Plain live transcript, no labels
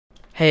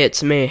Hey,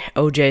 it's me,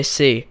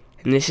 OJC,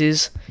 and this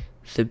is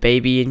The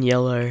Baby in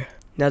Yellow.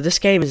 Now this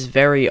game is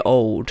very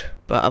old,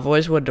 but I've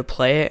always wanted to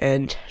play it,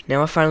 and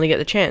now I finally get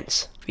the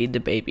chance. Feed the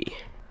baby.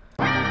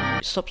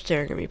 Stop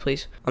staring at me,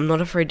 please. I'm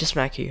not afraid to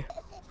smack you.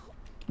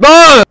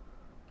 Bro!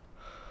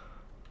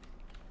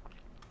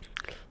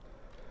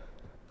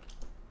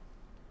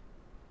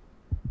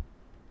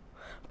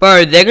 Bro,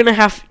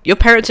 your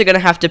parents are gonna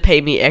have to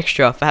pay me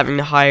extra for having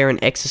to hire an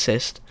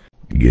exorcist.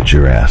 Get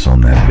your ass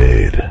on that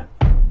bed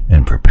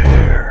and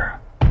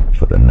prepare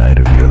for the night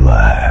of your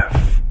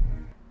life.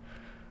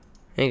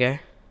 There you go.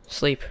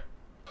 Sleep.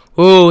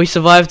 Ooh, we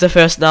survived the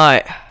first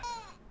night.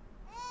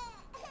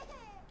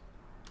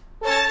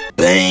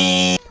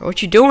 Bang!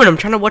 What you doing? I'm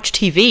trying to watch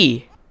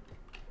TV.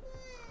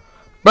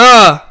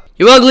 Bruh,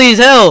 you ugly as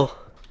hell.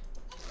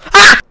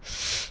 Ah!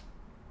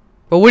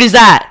 But what is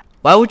that?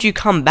 Why would you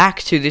come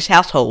back to this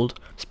household?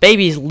 This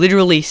baby is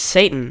literally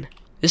Satan.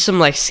 This is some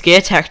like scare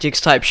tactics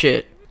type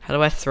shit. How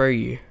do I throw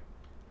you?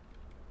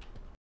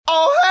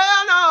 Oh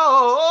hell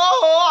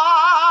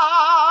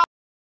no!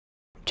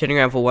 Turning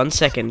around for 1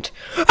 second.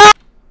 Ah!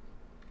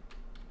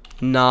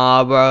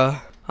 Nah, bro.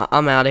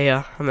 I'm out of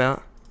here. I'm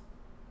out.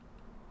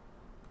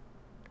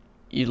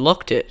 You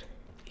locked it.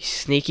 You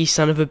sneaky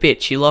son of a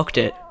bitch. You locked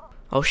it.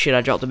 Oh shit,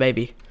 I dropped the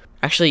baby.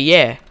 Actually,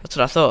 yeah. That's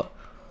what I thought.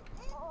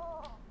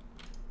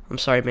 I'm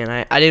sorry,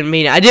 man. I didn't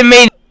mean it. I didn't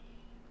mean it.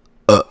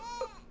 I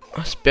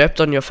just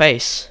burped on your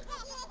face.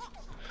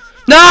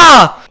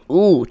 Nah!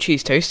 Ooh,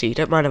 cheese toasty.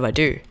 Don't mind if I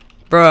do.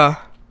 Bruh.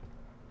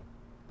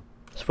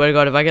 Swear to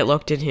God, if I get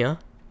locked in here.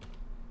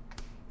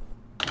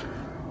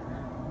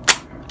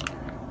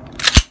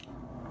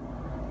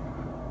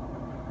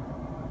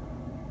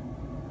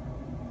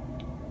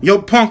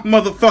 Your punk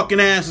motherfucking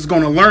ass is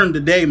gonna learn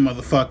today,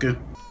 motherfucker.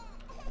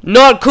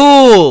 Not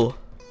cool!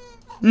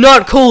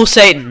 Not cool,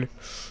 Satan.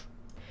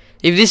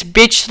 If this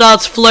bitch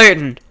starts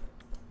flirting.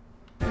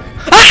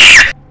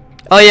 Ah!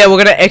 Oh yeah, we're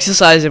gonna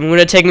exercise him. We're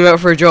gonna take him out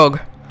for a jog.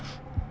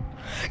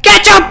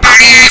 Get your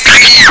bodies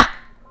here!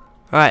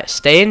 Alright,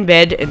 stay in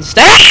bed and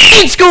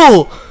stay in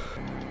school!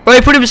 Bro,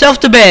 he put himself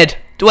to bed.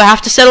 Do I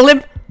have to settle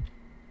him?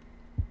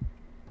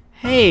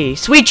 Hey,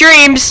 sweet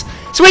dreams!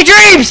 Sweet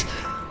dreams!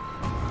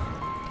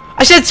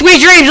 I said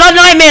sweet dreams, not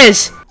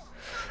nightmares!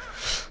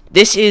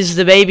 This is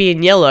The Baby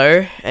in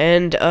Yellow,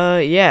 and,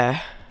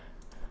 yeah.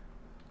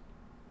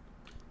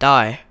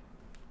 Die.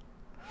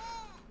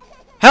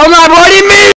 Hell no, bro, I didn't mean